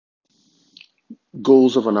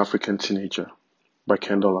Goals of an African Teenager by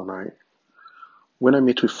Kendall and I. When I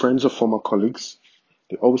meet with friends or former colleagues,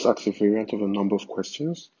 they always ask a variant of a number of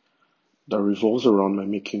questions that revolves around my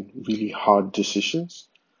making really hard decisions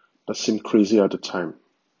that seemed crazy at the time.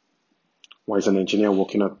 Why is an engineer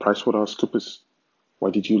working at PricewaterhouseCoopers? Why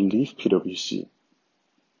did you leave PwC?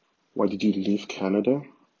 Why did you leave Canada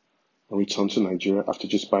and return to Nigeria after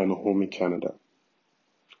just buying a home in Canada?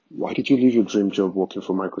 Why did you leave your dream job working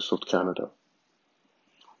for Microsoft Canada?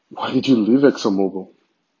 Why did you leave ExxonMobil?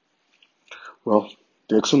 Well,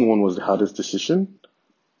 the Exxon one was the hardest decision,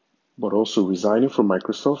 but also resigning from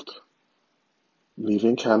Microsoft,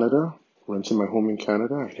 leaving Canada, renting my home in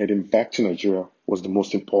Canada, and heading back to Nigeria was the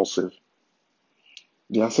most impulsive.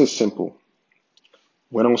 The answer is simple.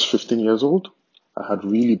 When I was 15 years old, I had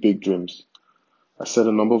really big dreams. I set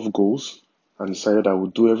a number of goals and decided I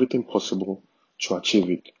would do everything possible to achieve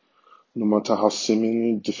it. No matter how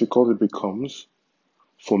seemingly difficult it becomes,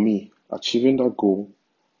 for me, achieving that goal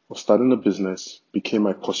or starting a business became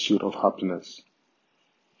my pursuit of happiness.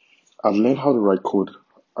 I'd learned how to write code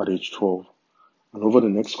at age 12, and over the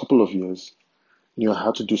next couple of years, knew I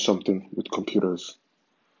had to do something with computers.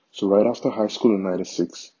 So right after high school in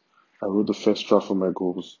 96, I wrote the first draft of my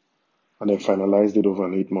goals, and then finalized it over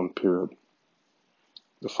an 8-month period.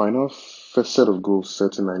 The final first set of goals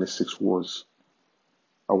set in 96 was,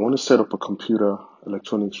 I want to set up a computer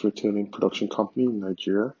electronics retailing production company in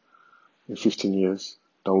Nigeria in 15 years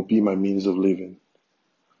that will be my means of living.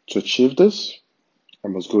 To achieve this, I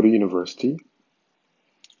must go to university.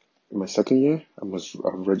 In my second year, I must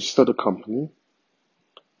have registered a company.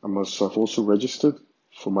 I must have also registered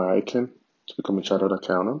for my ICANN to become a chartered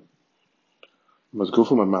accountant. I must go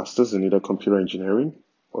for my master's in either computer engineering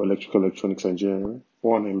or electrical electronics engineering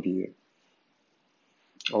or an MBA.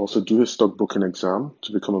 I also do a stockbroking exam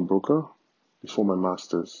to become a broker before my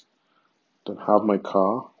master's. Then have my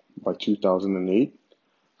car by 2008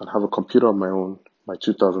 and have a computer of my own by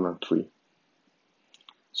 2003.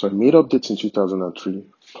 So I made updates in 2003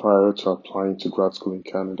 prior to applying to grad school in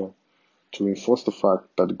Canada to reinforce the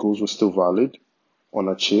fact that the goals were still valid,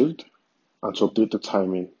 unachieved, and to update the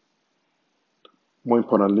timing. More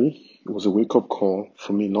importantly, it was a wake-up call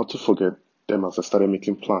for me not to forget them as I started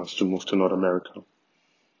making plans to move to North America.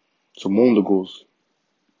 So more on the goals.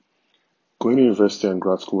 Going to university and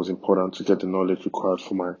grad school was important to get the knowledge required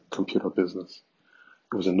for my computer business.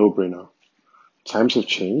 It was a no-brainer. Times have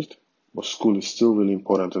changed, but school is still really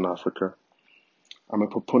important in Africa. I'm a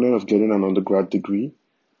proponent of getting an undergrad degree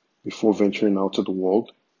before venturing out to the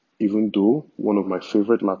world, even though one of my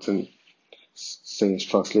favorite Latin sayings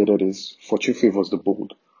translated is, fortune favors the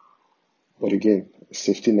bold. But again, a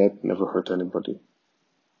safety net never hurt anybody.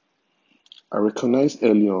 I recognized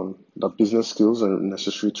early on that business skills are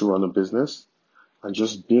necessary to run a business, and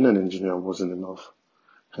just being an engineer wasn't enough.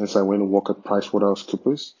 Hence, I went to work at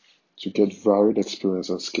PricewaterhouseCoopers to get varied experience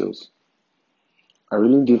and skills. I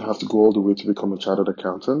really didn't have to go all the way to become a chartered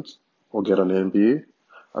accountant or get an MBA,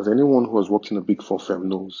 as anyone who has worked in a Big Four firm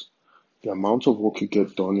knows. The amount of work you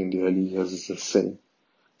get done in the early years is insane,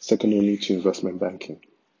 second only to investment banking.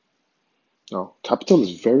 Now, capital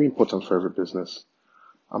is very important for every business,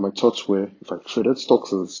 and my thoughts were if I traded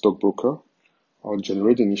stocks as a stockbroker, I would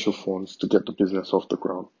generate the initial funds to get the business off the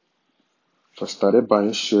ground. So I started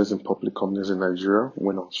buying shares in public companies in Nigeria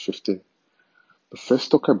when I was 15. The first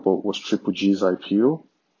stock I bought was Triple G's IPO,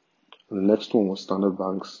 and the next one was Standard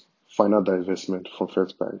Bank's final divestment from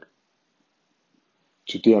First Bank.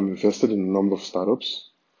 Today I'm invested in a number of startups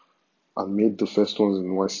and made the first ones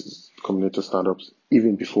in YC Combinator startups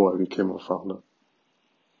even before I became a founder.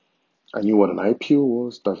 I knew what an IPO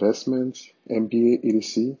was, divestment, MBA,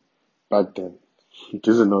 EDC back then.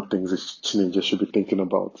 These are not things a teenager should be thinking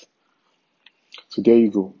about. So there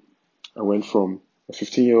you go. I went from a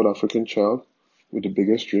 15-year-old African child with the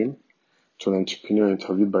biggest dream to an entrepreneur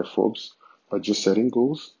interviewed by Forbes by just setting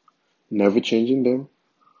goals, never changing them,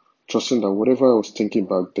 trusting that whatever I was thinking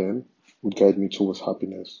back then would guide me towards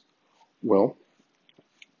happiness. Well,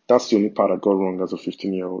 that's the only part I got wrong as a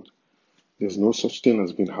 15-year-old. There's no such thing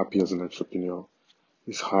as being happy as an entrepreneur.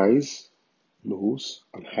 It's highs, lows,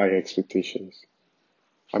 and higher expectations.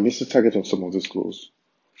 I missed the target on some of these goals,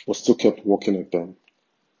 but still kept working at them.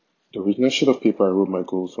 The original sheet of paper I wrote my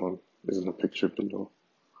goals on is in the picture below.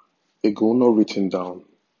 A goal not written down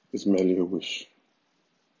is merely a wish.